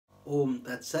Om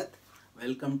Tat Sat.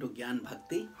 Welcome to Gyan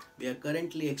Bhakti. We are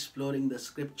currently exploring the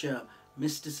scripture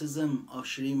Mysticism of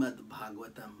Srimad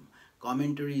Bhagavatam.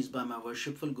 Commentaries by my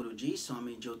worshipful Guruji,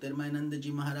 Swami Jyotirmayananda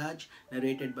ji Maharaj,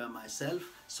 narrated by myself,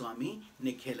 Swami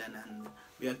Nikhilanand.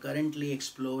 We are currently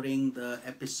exploring the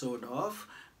episode of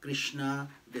Krishna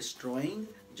destroying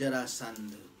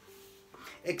Jarasandha.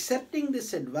 Accepting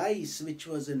this advice, which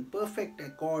was in perfect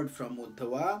accord from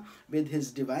Uddhava with his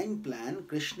divine plan,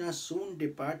 Krishna soon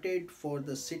departed for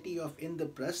the city of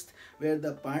Indraprasth, where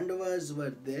the Pandavas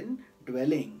were then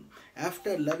dwelling.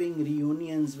 After loving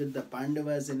reunions with the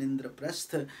Pandavas in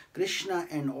Indraprasth, Krishna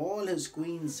and all his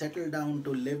queens settled down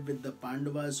to live with the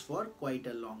Pandavas for quite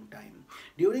a long time.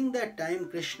 During that time,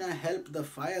 Krishna helped the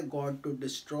fire god to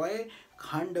destroy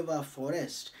Khandava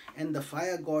forest, and the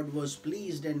fire god was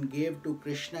pleased and gave to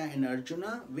Krishna and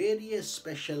Arjuna various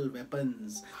special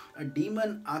weapons. A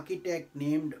demon architect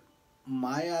named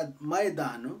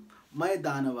Mayadanava,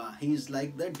 he is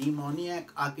like the demoniac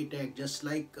architect, just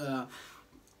like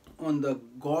on the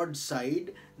god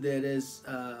side there is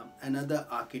another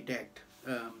architect.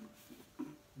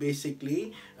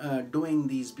 Basically doing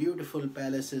these beautiful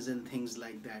palaces and things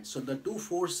like that. So the two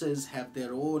forces have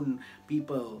their own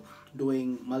people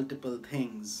doing multiple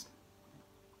things.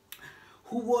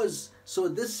 So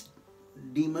this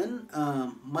demon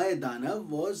Mayadana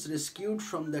was rescued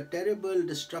from the terrible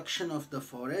destruction of the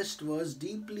forest, was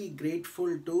deeply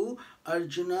grateful to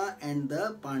Arjuna and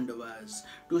the Pandavas.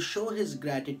 To show his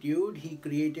gratitude, he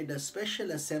created a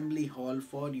special assembly hall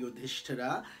for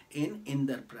Yudhishthira in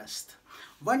Indraprasth.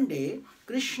 One day,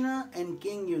 Krishna and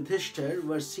King Yudhishthir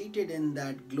were seated in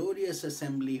that glorious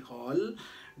assembly hall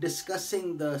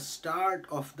discussing the start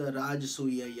of the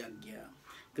Rajasuya Yajna.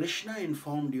 Krishna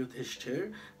informed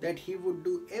Yudhishthir that he would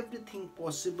do everything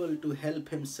possible to help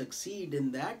him succeed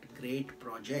in that great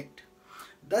project.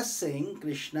 Thus saying,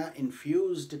 Krishna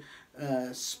infused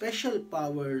special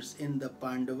powers in the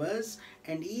Pandavas,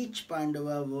 and each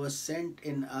Pandava was sent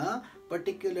in a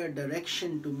particular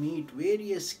direction to meet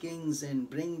various kings and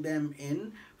bring them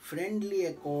in friendly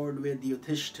accord with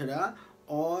Yudhishthira,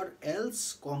 or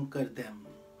else conquer them.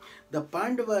 The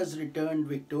Pandavas returned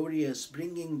victorious,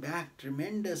 bringing back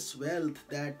tremendous wealth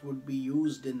that would be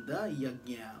used in the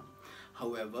yajna.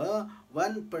 However,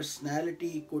 one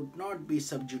personality could not be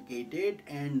subjugated,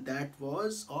 and that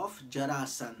was of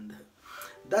Jarasandha.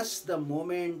 Thus the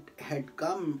moment had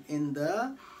come in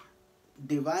the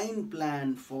divine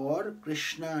plan for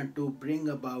Krishna to bring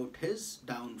about his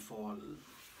downfall.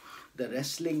 The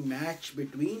wrestling match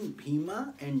between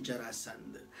Bhima and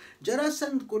Jarasandha.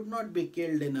 Jarasandha could not be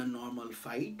killed in a normal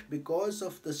fight because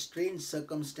of the strange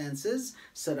circumstances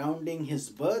surrounding his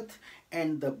birth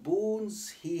and the boons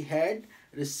he had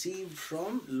received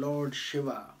from Lord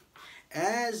Shiva.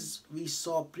 As we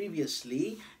saw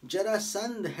previously,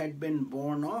 Jarasandha had been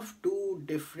born of two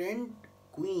different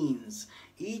queens,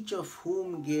 each of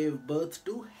whom gave birth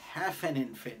to half an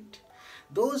infant.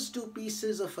 Those two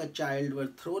pieces of a child were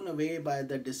thrown away by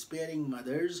the despairing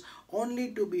mothers,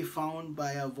 only to be found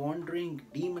by a wandering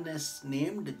demoness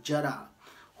named Jara,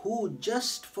 who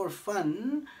just for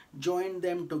fun joined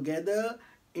them together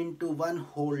into one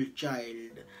whole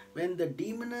child. When the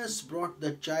demoness brought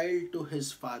the child to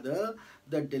his father,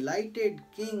 the delighted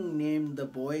king named the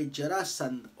boy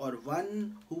Jarasandha, or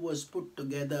one who was put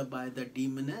together by the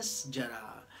demoness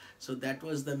Jara. So that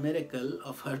was the miracle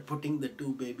of her putting the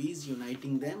two babies,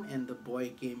 uniting them, and the boy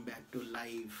came back to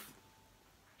life.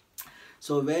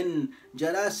 So when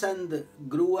Jarasandha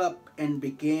grew up and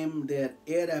became their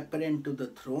heir apparent to the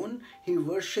throne, he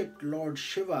worshipped Lord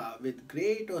Shiva with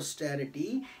great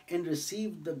austerity and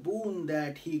received the boon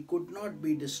that he could not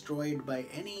be destroyed by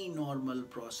any normal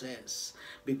process.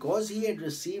 Because he had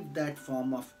received that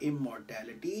form of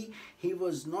immortality, he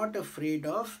was not afraid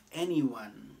of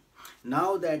anyone.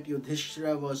 Now that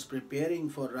Yudhishthira was preparing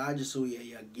for Rajasuya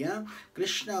Yajna,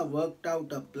 Krishna worked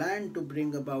out a plan to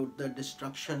bring about the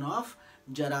destruction of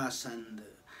Jarasandha.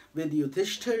 With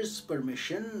Yudhishthir's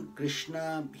permission,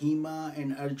 Krishna, Bhima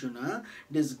and Arjuna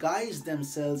disguised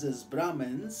themselves as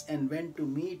Brahmins and went to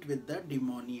meet with the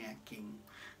demoniac king.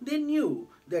 They knew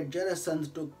that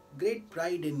Jarasandha took great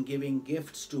pride in giving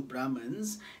gifts to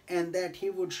Brahmins and that he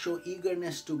would show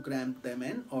eagerness to grant them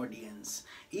an audience.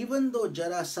 Even though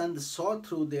Jarasandha saw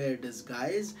through their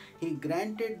disguise, he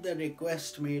granted the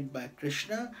request made by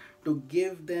Krishna to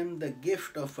give them the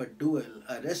gift of a duel,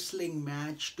 a wrestling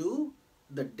match to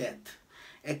the death.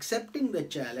 Accepting the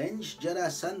challenge,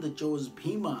 Jarasandha chose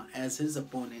Bhima as his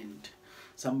opponent,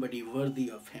 somebody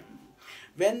worthy of him.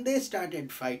 When they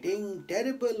started fighting,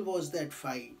 terrible was that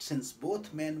fight, since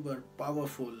both men were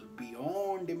powerful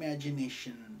beyond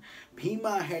imagination.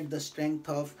 Bhima had the strength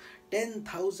of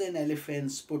 10,000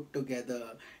 elephants put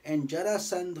together, and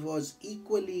Jarasandh was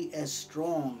equally as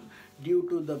strong due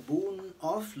to the boon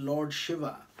of Lord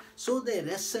Shiva. So they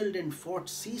wrestled and fought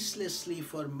ceaselessly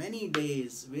for many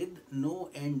days with no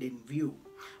end in view.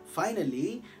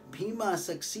 Finally, Bhima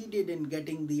succeeded in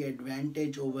getting the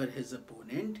advantage over his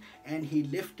opponent, and he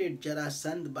lifted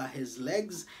Jarasandh by his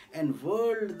legs and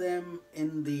whirled them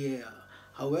in the air.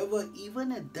 However,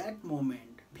 even at that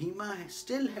moment, Bhima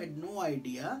still had no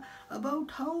idea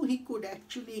about how he could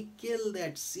actually kill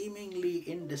that seemingly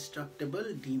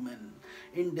indestructible demon.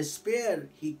 In despair,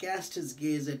 he cast his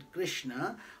gaze at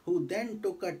Krishna, who then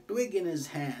took a twig in his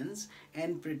hands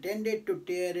and pretended to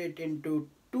tear it into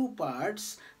two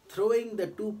parts, throwing the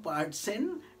two parts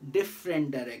in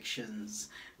different directions.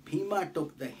 Bhima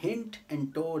took the hint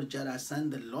and tore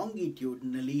Jarasandh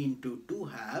longitudinally into two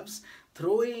halves,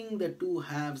 throwing the two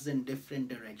halves in different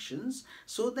directions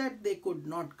so that they could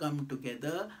not come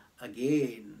together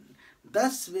again.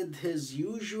 Thus, with his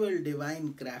usual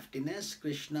divine craftiness,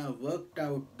 Krishna worked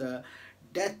out the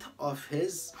death of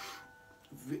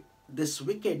this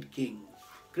wicked king.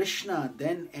 Krishna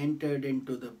then entered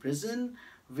into the prison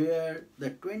where the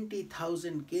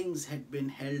 20,000 kings had been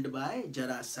held by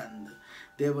Jarasandh.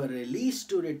 They were released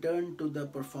to return to the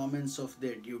performance of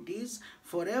their duties,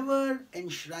 forever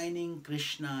enshrining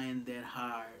Krishna in their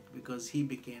heart because he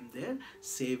became their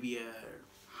savior.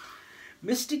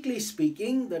 Mystically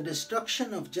speaking, the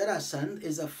destruction of Jarasandh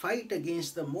is a fight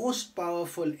against the most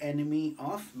powerful enemy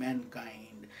of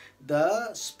mankind,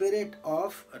 the spirit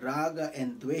of raga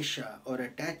and dvesha, or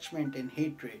attachment and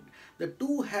hatred. The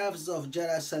two halves of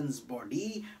Jarasandh's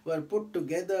body were put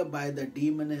together by the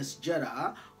demoness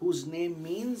Jara, whose name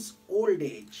means old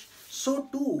age. So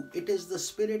too, it is the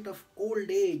spirit of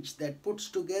old age that puts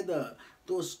together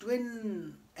those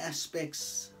twin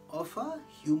aspects of a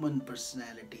human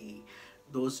personality.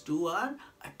 Those two are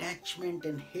attachment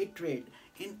and hatred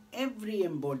in every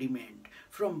embodiment.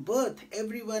 From birth,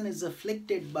 everyone is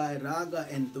afflicted by raga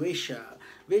and dvesha,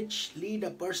 which lead a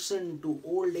person to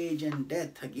old age and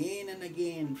death again and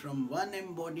again from one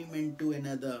embodiment to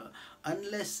another,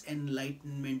 unless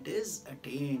enlightenment is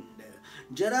attained.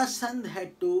 Jarasandh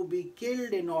had to be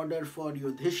killed in order for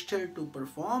Yudhishthir to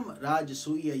perform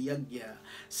Rajasuya Yajna.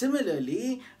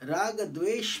 Similarly, Raga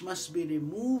Dvesh must be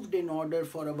removed in order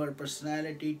for our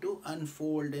personality to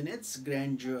unfold in its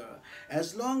grandeur.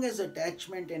 As long as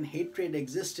attachment and hatred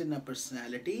exist in a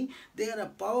personality, they are a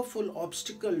powerful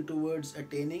obstacle towards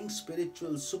attaining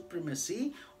spiritual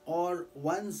supremacy or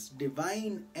one's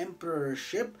divine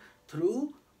emperorship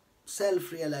through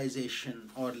self-realization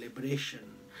or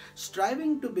liberation.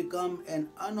 Striving to become an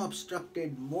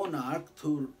unobstructed monarch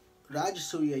through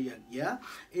Rajasuya Yajna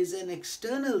is an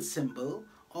external symbol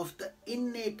of the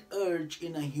innate urge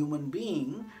in a human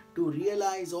being to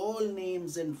realize all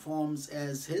names and forms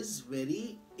as his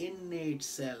very innate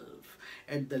self.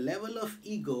 At the level of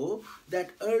ego,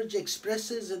 that urge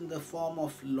expresses in the form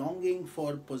of longing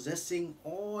for possessing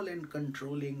all and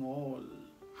controlling all.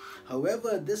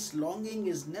 However, this longing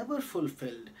is never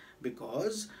fulfilled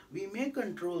because we may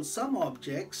control some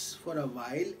objects for a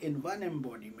while in one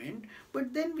embodiment,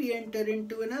 but then we enter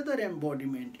into another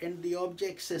embodiment and the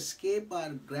objects escape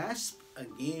our grasp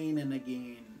again and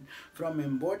again. From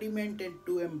embodiment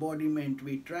to embodiment,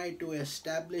 we try to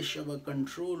establish our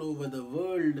control over the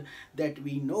world that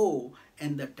we know,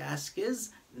 and the task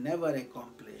is never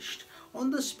accomplished. On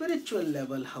the spiritual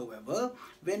level, however,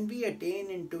 when we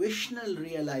attain intuitional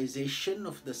realization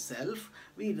of the self,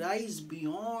 we rise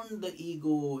beyond the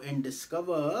ego and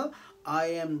discover I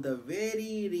am the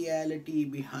very reality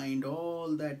behind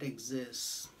all that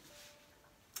exists.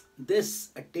 This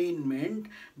attainment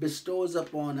bestows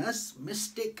upon us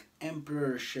mystic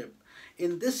emperorship.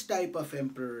 In this type of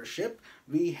emperorship,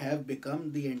 we have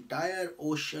become the entire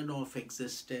ocean of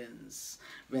existence.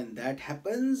 When that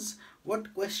happens,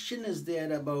 what question is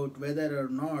there about whether or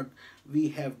not we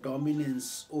have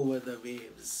dominance over the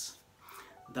waves?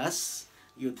 Thus,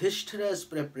 Yudhishthira's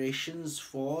preparations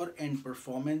for and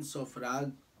performance of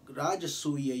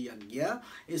Rajasuya Yajna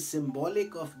is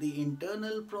symbolic of the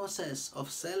internal process of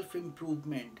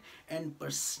self-improvement and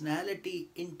personality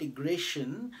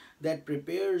integration that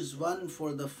prepares one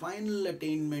for the final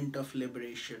attainment of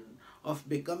liberation, of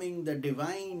becoming the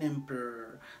divine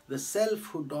emperor, the self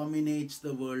who dominates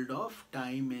the world of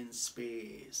time and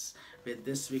space. With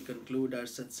this, we conclude our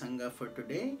satsanga for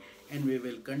today, and we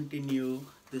will continue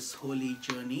this holy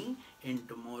journey in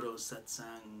tomorrow's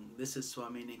satsang. This is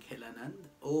Swami Nikhilanand.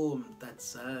 Om Tat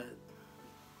Sat.